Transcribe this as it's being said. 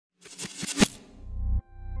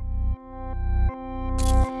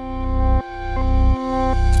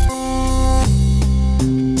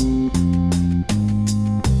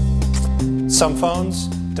Some phones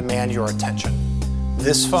demand your attention.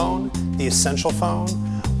 This phone, the Essential phone,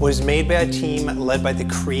 was made by a team led by the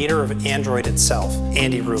creator of Android itself,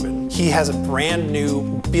 Andy Rubin. He has a brand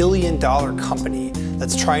new billion-dollar company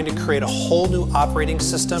that's trying to create a whole new operating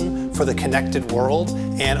system for the connected world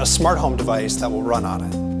and a smart home device that will run on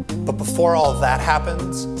it. But before all of that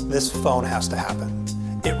happens, this phone has to happen.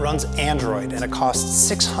 It runs Android and it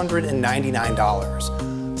costs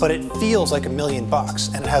 $699, but it feels like $1 million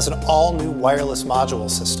and it has an all-new wireless module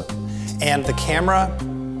system. And the camera,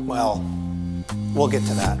 well, we'll get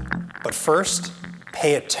to that. But first,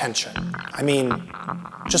 pay attention. I mean,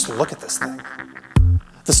 just look at this thing.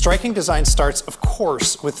 The striking design starts, of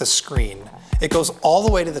course, with the screen. It goes all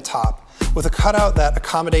the way to the top with a cutout that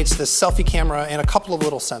accommodates this selfie camera and a couple of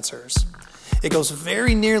little sensors. It goes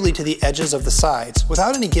very nearly to the edges of the sides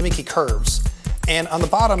without any gimmicky curves. And on the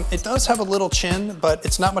bottom, it does have a little chin, but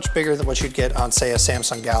it's not much bigger than what you'd get on, say, a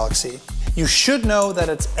Samsung Galaxy. You should know that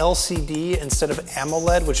it's LCD instead of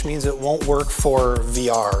AMOLED, which means it won't work for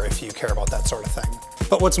VR if you care about that sort of thing.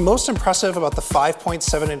 But what's most impressive about the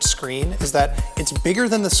 5.7-inch screen is that it's bigger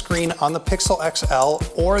than the screen on the Pixel XL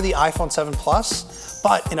or the iPhone 7 Plus,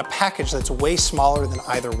 but in a package that's way smaller than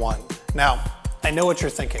either one. Now, I know what you're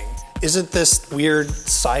thinking. Isn't this weird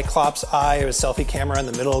Cyclops eye of a selfie camera in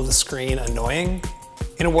the middle of the screen annoying?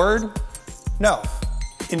 In a word, no.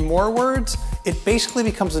 In more words, it basically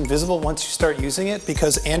becomes invisible once you start using it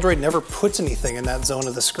because Android never puts anything in that zone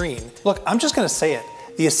of the screen. Look, I'm just gonna say it.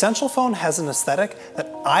 The Essential phone has an aesthetic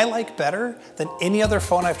that I like better than any other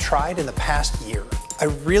phone I've tried in the past year. I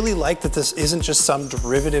really like that this isn't just some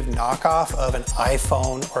derivative knockoff of an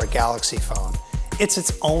iPhone or a Galaxy phone. It's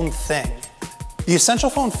its own thing. The Essential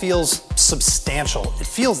phone feels substantial. It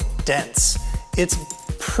feels dense. It's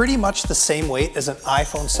pretty much the same weight as an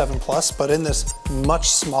iPhone 7 Plus, but in this much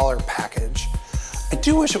smaller package. I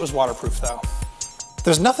do wish it was waterproof though.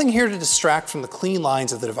 There's nothing here to distract from the clean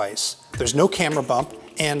lines of the device. There's no camera bump,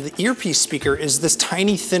 and the earpiece speaker is this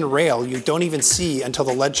tiny thin rail you don't even see until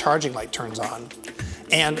the LED charging light turns on.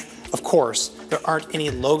 And of course, there aren't any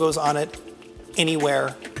logos on it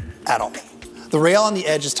anywhere at all. The rail on the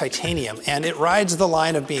edge is titanium, and it rides the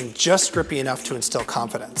line of being just grippy enough to instill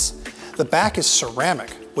confidence. The back is ceramic,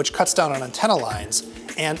 which cuts down on antenna lines,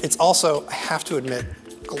 and it's also, I have to admit,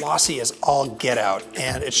 glossy as all get out,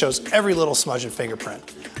 and it shows every little smudge and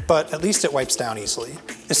fingerprint. But at least it wipes down easily.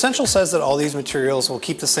 Essential says that all these materials will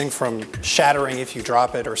keep this thing from shattering if you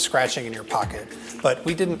drop it or scratching in your pocket, but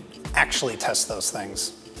we didn't actually test those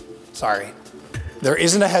things. Sorry. There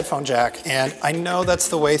isn't a headphone jack, and I know that's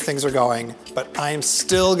the way things are going, but I'm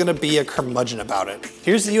still gonna be a curmudgeon about it.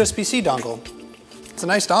 Here's the USB-C dongle. It's a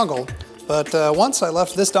nice dongle, but once I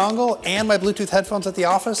left this dongle and my Bluetooth headphones at the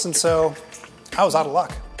office, and so I was out of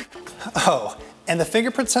luck. Oh, and the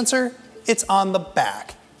fingerprint sensor, it's on the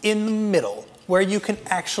back, in the middle, where you can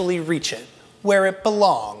actually reach it, where it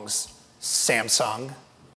belongs, Samsung.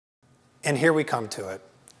 And here we come to it.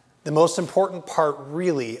 The most important part,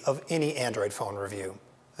 really, of any Android phone review,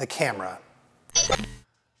 the camera.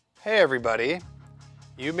 Hey everybody.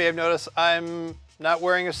 You may have noticed I'm not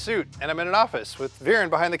wearing a suit, and I'm in an office with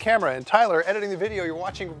Viren behind the camera and Tyler editing the video you're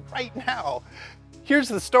watching right now. Here's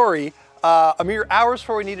the story. A mere hours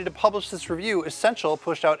before we needed to publish this review, Essential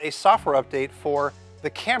pushed out a software update for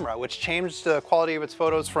the camera, which changed the quality of its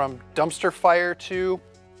photos from dumpster fire to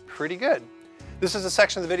pretty good. This is a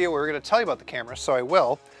section of the video where we're going to tell you about the camera, so I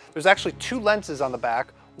will. There's actually two lenses on the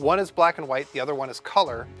back. One is black and white, the other one is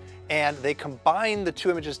color, and they combine the two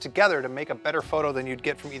images together to make a better photo than you'd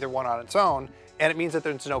get from either one on its own, and it means that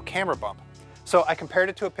there's no camera bump. So I compared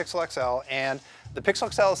it to a Pixel XL, and the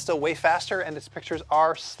Pixel XL is still way faster and its pictures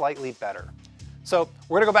are slightly better. So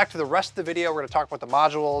we're gonna go back to the rest of the video. We're gonna talk about the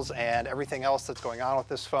modules and everything else that's going on with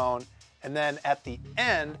this phone. And then at the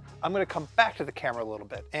end, I'm gonna come back to the camera a little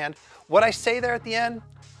bit. And what I say there at the end,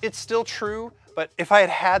 it's still true, but if I had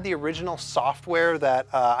had the original software that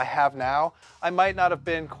I have now, I might not have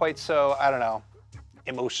been quite so, I don't know,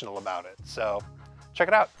 emotional about it. So check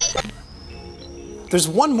it out. There's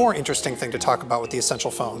one more interesting thing to talk about with the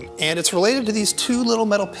Essential phone, and it's related to these two little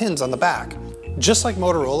metal pins on the back. Just like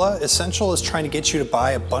Motorola, Essential is trying to get you to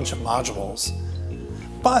buy a bunch of modules.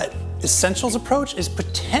 But Essential's approach is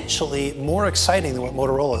potentially more exciting than what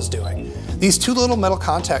Motorola is doing. These two little metal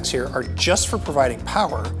contacts here are just for providing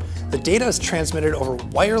power. The data is transmitted over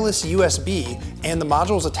wireless USB, and the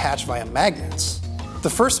module is attached via magnets. The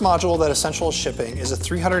first module that Essential is shipping is a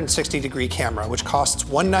 360-degree camera, which costs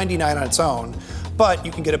 $199 on its own, but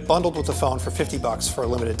you can get it bundled with the phone for $50 for a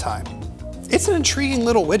limited time. It's an intriguing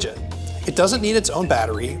little widget. It doesn't need its own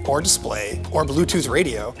battery, or display, or Bluetooth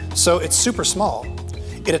radio, so it's super small.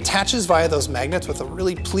 It attaches via those magnets with a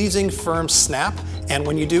really pleasing, firm snap, and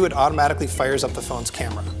when you do, it automatically fires up the phone's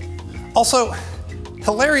camera. Also,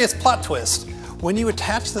 hilarious plot twist. When you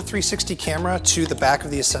attach the 360 camera to the back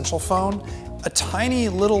of the Essential phone, a tiny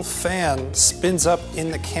little fan spins up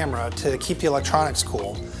in the camera to keep the electronics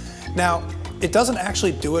cool. Now, it doesn't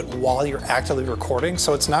actually do it while you're actively recording,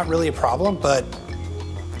 so it's not really a problem, but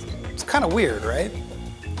it's kind of weird, right?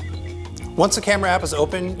 Once the camera app is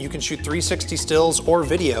open, you can shoot 360 stills or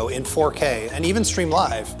video in 4K and even stream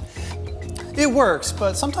live. It works,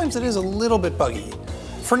 but sometimes it is a little bit buggy.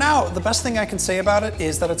 For now, the best thing I can say about it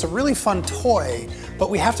is that it's a really fun toy, but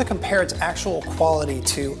we have to compare its actual quality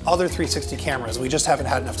to other 360 cameras. We just haven't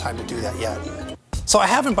had enough time to do that yet. So I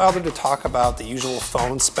haven't bothered to talk about the usual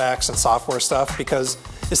phone specs and software stuff because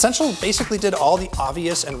Essential basically did all the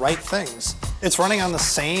obvious and right things. It's running on the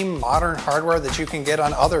same modern hardware that you can get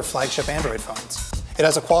on other flagship Android phones. It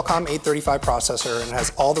has a Qualcomm 835 processor and it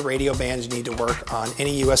has all the radio bands you need to work on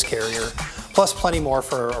any US carrier, plus plenty more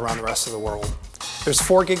for around the rest of the world. There's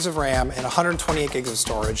 4 gigs of RAM and 128 gigs of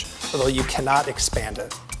storage, although you cannot expand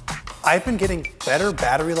it. I've been getting better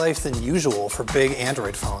battery life than usual for big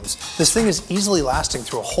Android phones. This thing is easily lasting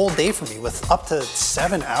through a whole day for me with up to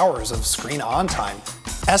 7 hours of screen on time.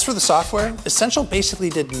 As for the software, Essential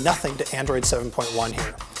basically did nothing to Android 7.1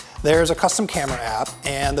 here. There's a custom camera app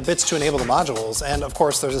and the bits to enable the modules, and of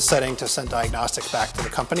course there's a setting to send diagnostics back to the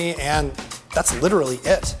company, and that's literally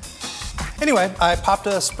it. Anyway, I popped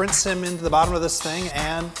a Sprint SIM into the bottom of this thing,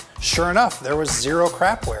 and sure enough, there was zero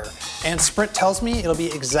crapware. And Sprint tells me it'll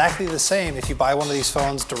be exactly the same if you buy one of these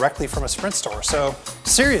phones directly from a Sprint store. So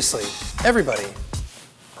seriously, everybody,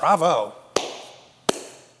 bravo.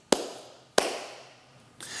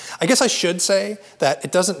 I guess I should say that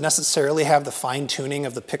it doesn't necessarily have the fine tuning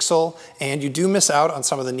of the Pixel, and you do miss out on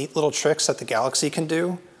some of the neat little tricks that the Galaxy can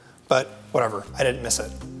do, but whatever, I didn't miss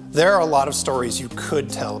it. There are a lot of stories you could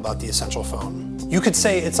tell about the Essential phone. You could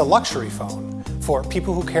say it's a luxury phone for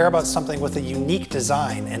people who care about something with a unique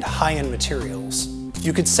design and high-end materials.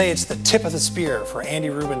 You could say it's the tip of the spear for Andy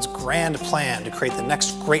Rubin's grand plan to create the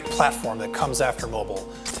next great platform that comes after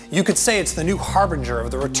mobile. You could say it's the new harbinger of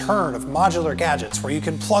the return of modular gadgets where you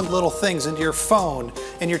can plug little things into your phone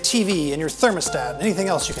and your TV and your thermostat and anything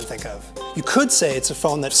else you can think of. You could say it's a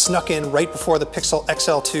phone that snuck in right before the Pixel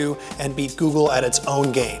XL2 and beat Google at its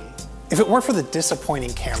own game. If it weren't for the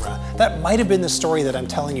disappointing camera, that might have been the story that I'm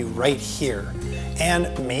telling you right here.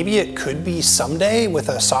 And maybe it could be someday with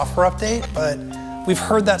a software update, but we've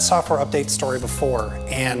heard that software update story before,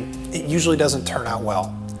 and it usually doesn't turn out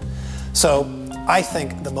well. So I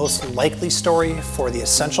think the most likely story for the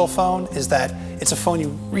Essential phone is that it's a phone you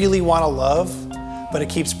really want to love, but it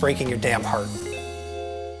keeps breaking your damn heart.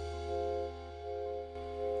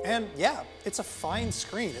 And yeah, it's a fine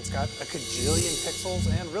screen. It's got a cajillion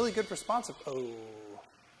pixels and really good responsive. Oh,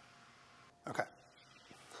 okay.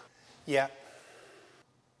 Yeah.